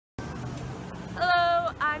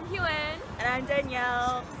I'm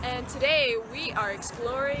Danielle. And today we are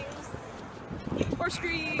exploring 4th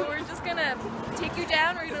Street. We're just gonna take you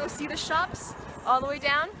down. We're gonna go see the shops all the way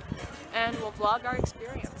down and we'll vlog our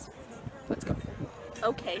experience. Let's go.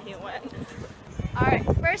 Okay, Hui Wen. Alright,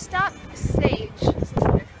 first stop, Sage.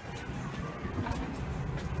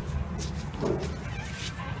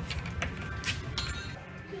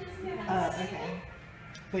 Okay.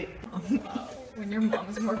 Wait. When your mom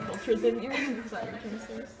is more cultured than you, is that what you're trying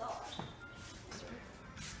to say?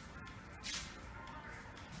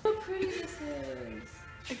 How pretty this is!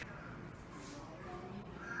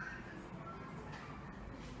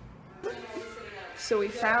 So we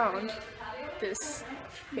found this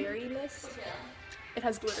fairy mist. It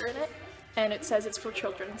has glitter in it, and it says it's for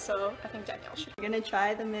children, so I think Danielle should. We're gonna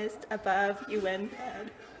try the mist above Hui Wen's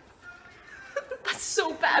head. That's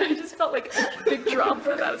so bad, I just felt like a big drop,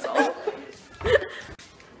 that's all.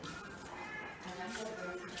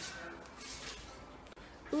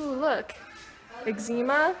 Ooh, look.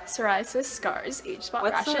 Eczema, psoriasis, scars, age spot,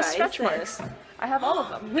 What's rashes, stretch psoriasis? marks. I have all of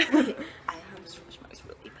them. Wait, I have stretch marks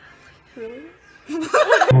really badly. Really?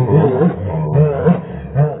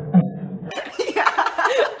 Yeah.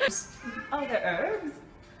 Oh, they're herbs?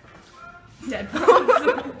 Dead bones.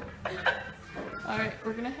 Alright,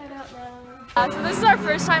 we're gonna head out now. So this is our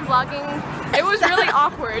first time vlogging. It was really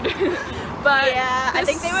awkward. But yeah, I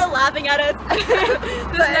think they were laughing at us.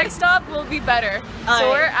 This next stop will be better. So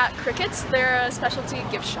we're at Cricket's. They're a specialty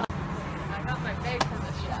gift shop. I got my bag from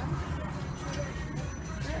this shop.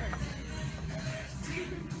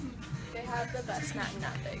 They have the best nat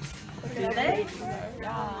bags. Do they?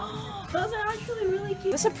 Yeah. Those are actually really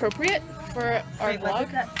cute. Is this appropriate for our Wait, vlog? what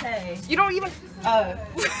does that say? You don't even. Oh,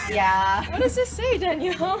 yeah. What does this say,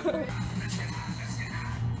 Danielle?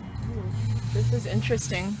 This is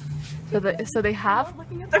interesting. So they have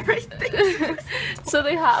Looking at the right thing. so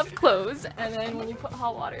they have clothes, and then when you put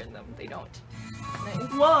hot water in them, they don't.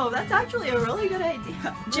 Nice. Whoa, that's actually a really good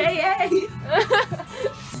idea. JA!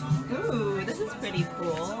 Ooh, this is pretty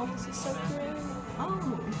cool. This is so cool.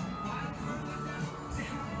 Oh.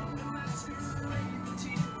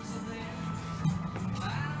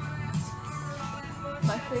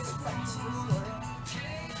 My favorite section of the store.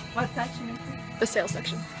 What section is it? The sales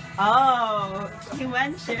section. Oh, Hui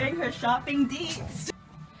Wen sharing her shopping deets.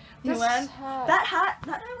 Hui Wen, that hat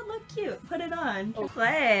would look cute. Put it on. Oh.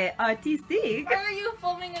 Play artistique. Why are you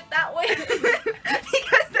filming it that way?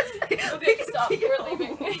 Because this, Okay, stop. We're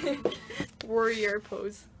leaving. Warrior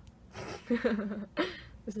pose.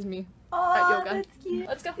 This is me Oh, at yoga. that's cute.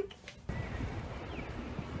 Let's go.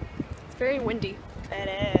 It's very windy.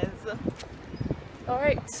 It is.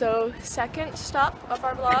 Alright, so second stop of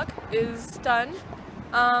our vlog is done.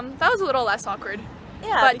 That was a little less awkward.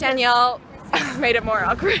 Yeah, but Danielle made it more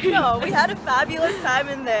awkward. No, we had a fabulous time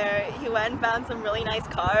in there. Hui Wen found some really nice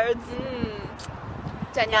cards.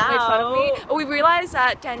 Danielle made fun of me. Oh, we realized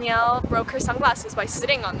that Danielle broke her sunglasses by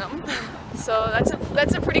sitting on them. So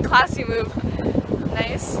that's a pretty classy move.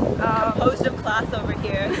 Nice. Composed of class over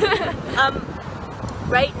here.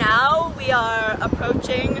 Right now we are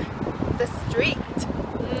approaching the street.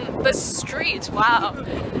 The street, wow.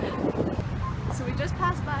 So we just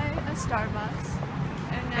passed by a Starbucks.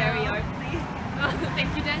 And now, Very artsy.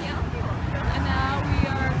 Thank you, Danielle. And now we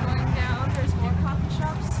are going down. There's more coffee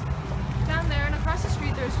shops down there, and across the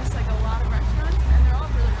street there's just like a lot of restaurants, and they're all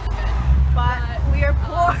really, really good. But we are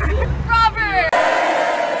poor. Robert!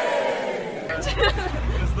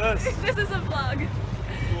 What is this? This is a vlog.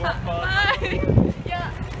 What Bye!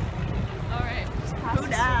 Yeah. Alright, just pass Who the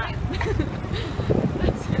dat? street.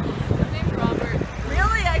 That's his name's Robert.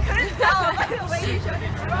 Really? I couldn't tell by the way you showed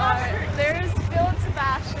it to Robert. There's Phil and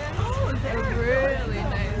Sebastian. Oh, They're really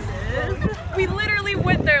nice. We literally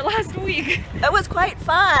went there last week. It was quite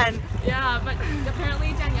fun. Yeah, but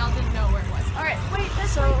apparently Danielle didn't know where it was. Alright, Wait,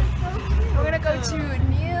 this so place is so cute. we're gonna go to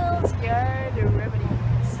Neil's Yard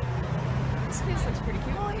Remedies. This place looks pretty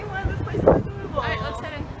cute. Oh, Hui Wen, this place is adorable. Alright, let's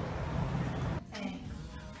head in.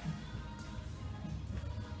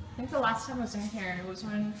 I think the last time I was in here was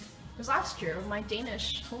last year with my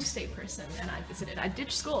Danish homestay person, and I visited. I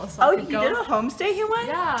ditched school, so Oh, I you could go. did a homestay, Hui Wen?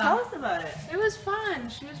 Yeah. Tell us about it. It was fun.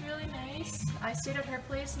 She was really nice. I stayed at her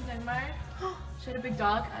place in Denmark. She had a big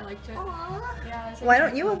dog. I liked it. Aww. Yeah. Why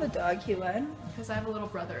don't you have a dog, Hui Wen? Because I have a little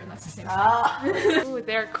brother, and that's the same thing. Ah. Ooh,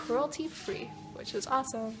 they're cruelty-free, which is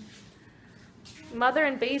awesome. Mother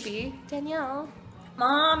and baby, Danielle.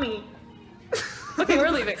 Mommy. Okay,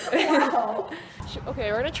 we're leaving. Wow.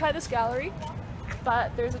 Okay, we're gonna try this gallery,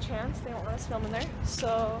 but there's a chance they won't let us film in there,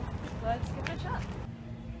 so let's give it a shot.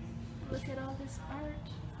 Look at all this art.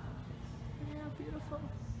 Isn't that beautiful?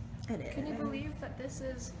 It is. Can you believe that this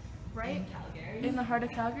is Right? In Calgary. In the heart of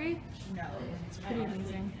Calgary? No. It's pretty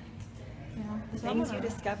amazing. Yeah. The things you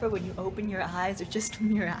discover when you open your eyes are just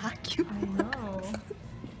miraculous. I know.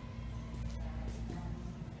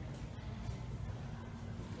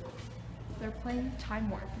 They're playing Time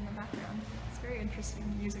Warp in the background. It's very interesting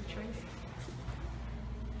music choice.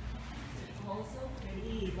 It's all so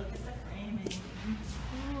pretty. Look at the framing.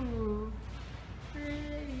 Ooh,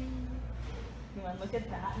 pretty. You want to look at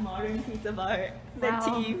that modern piece of art? The Wow,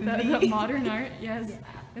 TV. the modern art, yes. Yeah.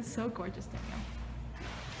 It's so gorgeous, Danielle.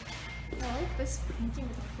 I like this painting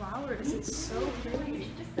with the flowers. It's so pretty. You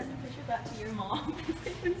should just send a picture of that to your mom.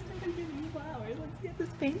 Instead of giving me flowers, let's get this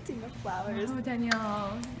painting of flowers. Oh,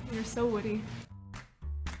 Danielle, you're so witty.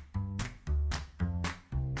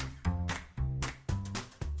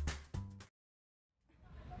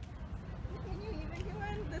 Can you even do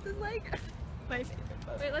one? This is like my favorite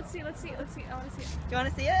photo. Wait, let's see. I want to see it. Do you want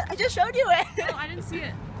to see it? I just showed you it. No, I didn't see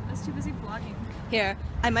it. I was too busy vlogging. Here,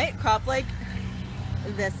 I might crop like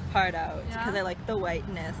this part out because Yeah? I like the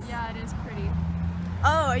whiteness. Yeah, it is pretty.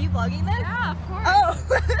 Oh, are you vlogging this? Yeah, of course. Oh.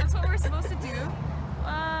 That's what we're supposed to do.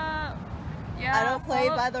 Yeah. I don't play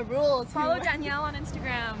by the rules. Follow Danielle on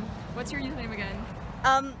Instagram. What's your username again?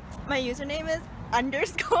 My username is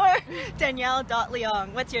 _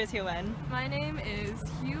 Danielle.Leong. What's yours, Hui Wen? My name is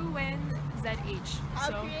Hui Wen ZH. How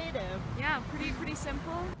So creative. yeah, pretty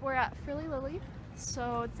simple. We're at Frilly Lily,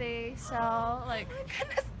 so they sell like. Oh my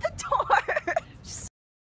goodness, the door.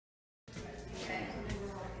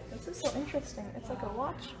 This is so interesting. It's like a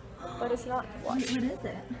watch, but it's not a watch. What is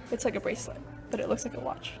it? It's like a bracelet, but it looks like a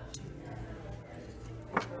watch.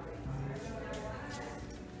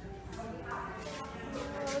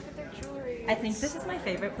 Oh, look at their jewelry. I think this is my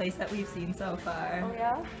favorite place that we've seen so far. Oh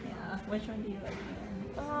yeah? Yeah. Which one do you like?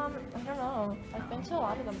 I don't know. I've been to a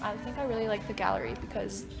lot of them. I think I really like the gallery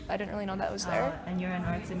because I didn't really know that was there. And you're an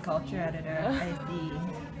arts and culture editor. I see.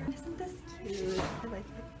 Isn't this cute? I like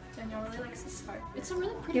it. Danielle really likes this heart. It's a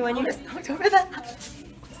really pretty Hui Wen, you color. just knocked over that.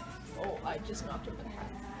 Oh, I just knocked over the hat.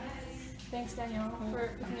 Thanks, Danielle,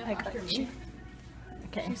 for looking I after got me. you.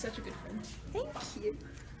 Okay. She's such a good friend. Thank you.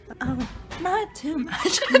 Oh, not too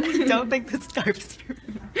much. Don't think the scarf's for me.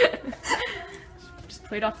 Just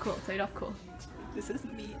play it off cool. Play it off cool. This is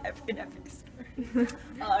me in every store.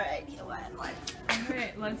 Alright, Hui Wen, let's.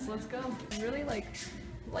 Alright, let's go. I really like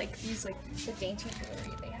these the dainty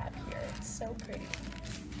jewelry they have here. It's so pretty.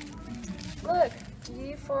 Look,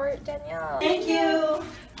 D for Danielle. Thank you.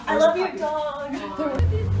 I love your dog.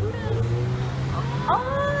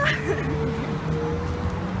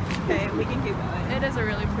 Okay, we can keep going. It is a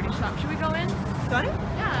really pretty shop. Should we go in? Got it?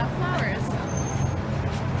 Yeah, flowers.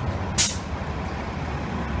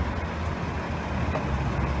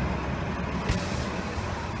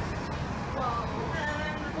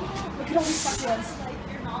 Look at all these succulents. Like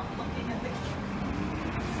you're not looking at the.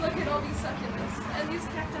 Look at all these succulents. And these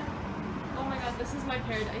cacti. Oh my god, this is my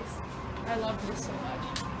paradise. I love this so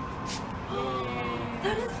much.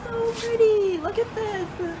 That is so pretty. Look at this.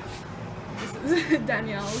 This is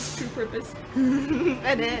Danielle's true purpose.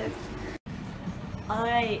 It is.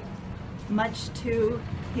 Alright, much to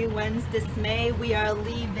Hui Wen's dismay, we are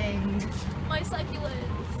leaving. My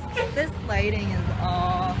succulents. This lighting is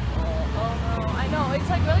awful. Oh no, I know, it's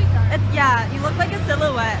like really dark. It's, yeah, you look like a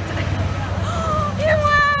silhouette.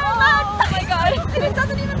 Oh my god. It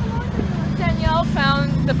doesn't even belong. Danielle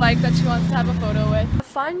found the bike that she wants to have a photo with. A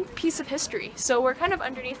fun piece of history. So we're kind of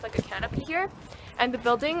underneath like a canopy here, and the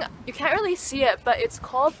building, you can't really see it, but it's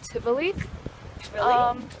called Tivoli.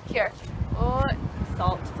 Really? Here. Oh,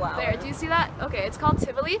 Salt flower. there. Do you see that? Okay, it's called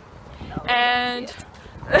Tivoli, No, and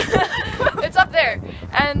it's up there.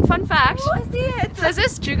 And fun fact, Oh, I see it. does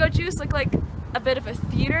this Jugo Juice look like a bit of a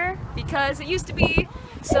theater? Because it used to be.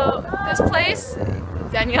 So this place,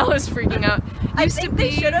 Danielle is freaking out. I Used think to they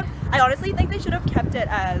be should have. I honestly think they should have kept it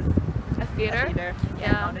as a theater. a theater.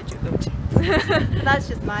 Yeah. Not a judo juice. That's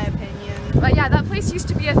just my opinion. But yeah, that place used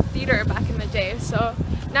to be a theater back in the day, so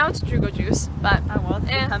now it's Jugo Juice, but Our world's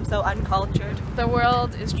become so uncultured. the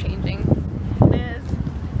world is changing. It is.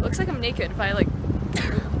 Looks like I'm naked if I like...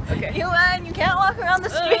 Okay. Hui Wen, you can't walk around the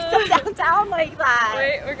streets of downtown like that.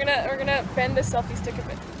 Wait, we're gonna bend the selfie stick a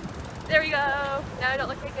bit. There we go! Now I don't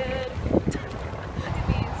look naked. Look at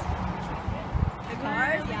these. The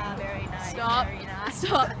cars? Yeah, very nice. Stop. Very nice.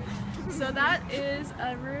 Stop. So that is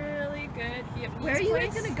a really good Vietnamese Where are you guys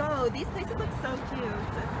place. gonna go? These places look so cute.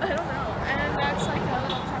 I don't know. And that's like a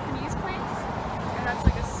little Japanese place. And that's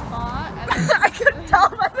like a spa. And then I could tell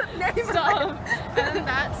by the name. Stop. And then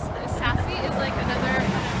that's Sassy is like another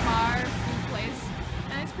kind of bar food place,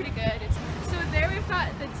 and it's pretty good. So there we've got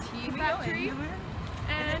the tea factory,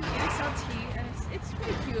 and we sell tea, and it's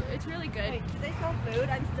pretty cute. It's really good. Wait, do they sell food?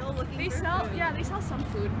 I'm still looking for food. Yeah, they sell some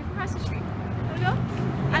food. We can cross the street. Wanna go?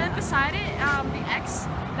 Yeah. And then beside it, the X,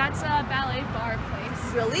 that's a ballet bar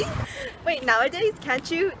place. Really? Wait, nowadays can't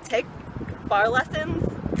you take bar lessons?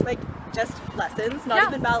 Like just lessons, not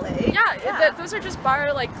even ballet? Yeah, those are just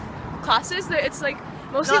bar like classes. It's like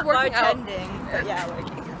mostly not working bartending, out. but yeah,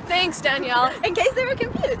 working. Thanks, Danielle. In case they were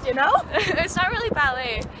confused, you know? It's not really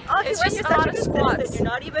ballet. Oh, it's when just you're a lot such of good squats. citizen,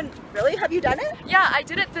 you're not even really. Have you done it? Yeah, I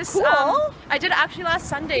did it this. Cool. I did it actually last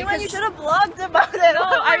Sunday. You should have blogged about it. No,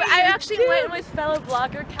 I actually went with fellow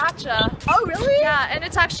blogger Katja. Oh, really? Yeah, and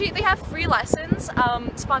it's actually they have free lessons,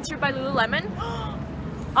 sponsored by Lululemon,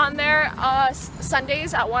 on their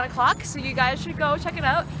Sundays at 1 o'clock. So you guys should go check it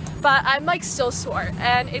out. But I'm like still sore,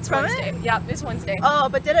 and it's From Wednesday. it? Yeah, it's Wednesday. Oh,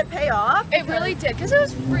 but did it pay off? It really did, because it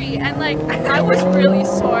was free, and like I was really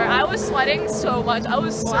sore. I was sweating so much. I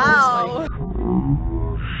was so Wow. sweaty.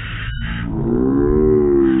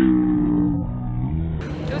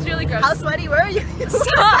 It was really gross. How sweaty were you?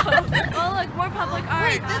 Stop! Oh look, more public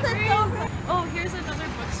art. Wait, this is so. Oh, here's another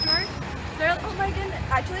bookstore. Oh my goodness.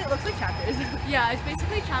 Actually, it looks like chapters. Yeah, it's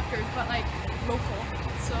basically chapters, but like local.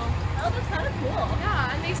 So. Oh, that's kind of cool.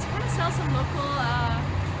 Yeah, and they kind of sell some local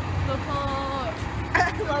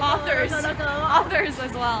authors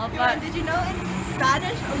as well. But Did you know in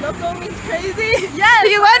Spanish, loco means crazy? yes,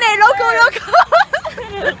 You went a loco.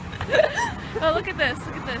 Oh, look at this!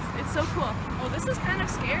 Look at this! It's so cool. Oh, this is kind of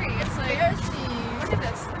scary. It's like look at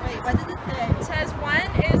this. Wait, what does it say? It says 1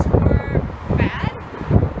 is for bad,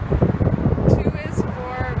 2 is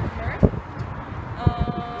for mirth.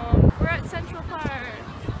 We're at Central Park.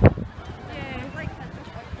 Yay!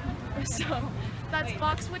 So that's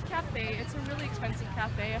Boxwood Cafe. It's a really expensive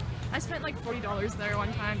cafe. I spent like $40 there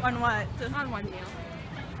one time. On what? On one meal.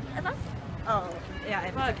 And that's, oh, yeah,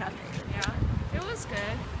 it's a cafe. Yeah, it was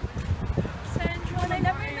good. Central And I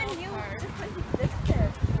never even knew Park. this place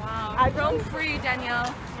existed. Wow. I Roam really- free,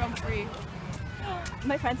 Danielle. Roam free.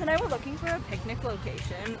 My friends and I were looking for a picnic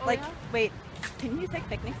location. Oh, like, yeah? wait, can you take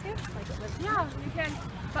picnics here? Like, Yeah, you can.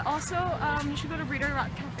 But also, you should go to Reader Rock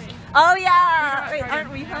Cafe. oh yeah! Wait,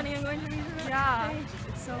 aren't we planning on going to Reader Rock Yeah, Cafe?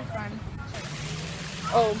 it's so fun.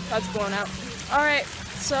 Oh, that's blown out. Alright,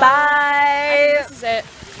 so Bye! this is it.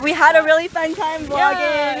 We had a really fun time vlogging.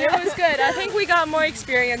 Yeah, it was good. I think we got more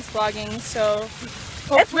experience vlogging, so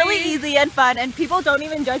It's really easy and fun, and people don't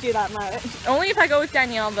even judge you that much. only if I go with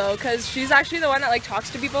Danielle though, because she's actually the one that like talks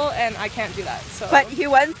to people, and I can't do that. So. But Hui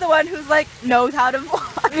Wen's the one who's like knows how to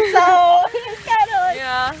vlog, so it's kind of like...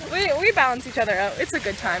 Yeah, we balance each other out. It's a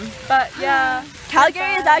good time. But yeah,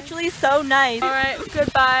 Calgary is actually so nice. All right,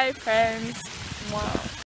 goodbye, friends. Wow.